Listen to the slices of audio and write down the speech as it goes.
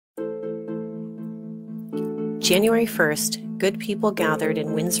January 1st, good people gathered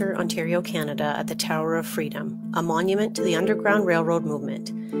in Windsor, Ontario, Canada at the Tower of Freedom, a monument to the Underground Railroad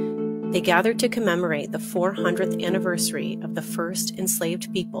movement. They gathered to commemorate the 400th anniversary of the first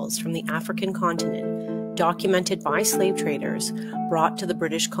enslaved peoples from the African continent, documented by slave traders brought to the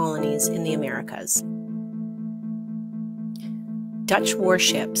British colonies in the Americas. Dutch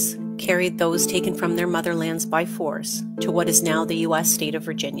warships carried those taken from their motherlands by force to what is now the U.S. state of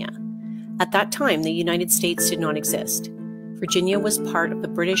Virginia. At that time, the United States did not exist. Virginia was part of the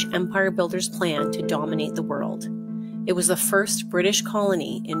British Empire Builders' plan to dominate the world. It was the first British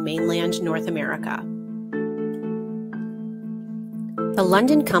colony in mainland North America. The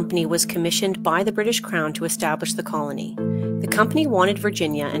London Company was commissioned by the British Crown to establish the colony. The company wanted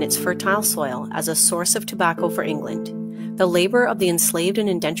Virginia and its fertile soil as a source of tobacco for England. The labor of the enslaved and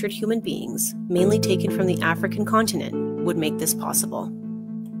indentured human beings, mainly taken from the African continent, would make this possible.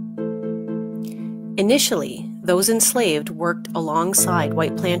 Initially, those enslaved worked alongside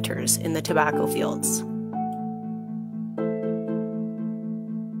white planters in the tobacco fields.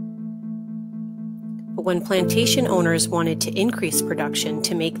 But when plantation owners wanted to increase production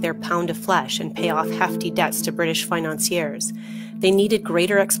to make their pound of flesh and pay off hefty debts to British financiers, they needed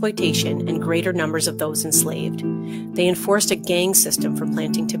greater exploitation and greater numbers of those enslaved. They enforced a gang system for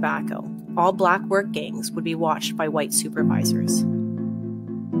planting tobacco. All black work gangs would be watched by white supervisors.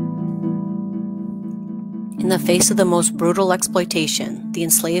 In the face of the most brutal exploitation, the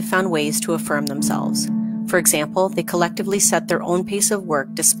enslaved found ways to affirm themselves. For example, they collectively set their own pace of work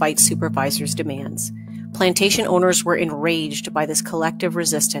despite supervisors' demands. Plantation owners were enraged by this collective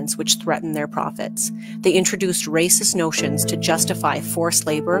resistance which threatened their profits. They introduced racist notions to justify forced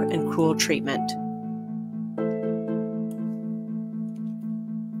labor and cruel treatment.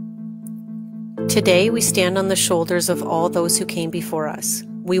 Today, we stand on the shoulders of all those who came before us.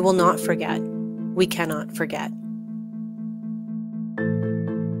 We will not forget. We cannot forget.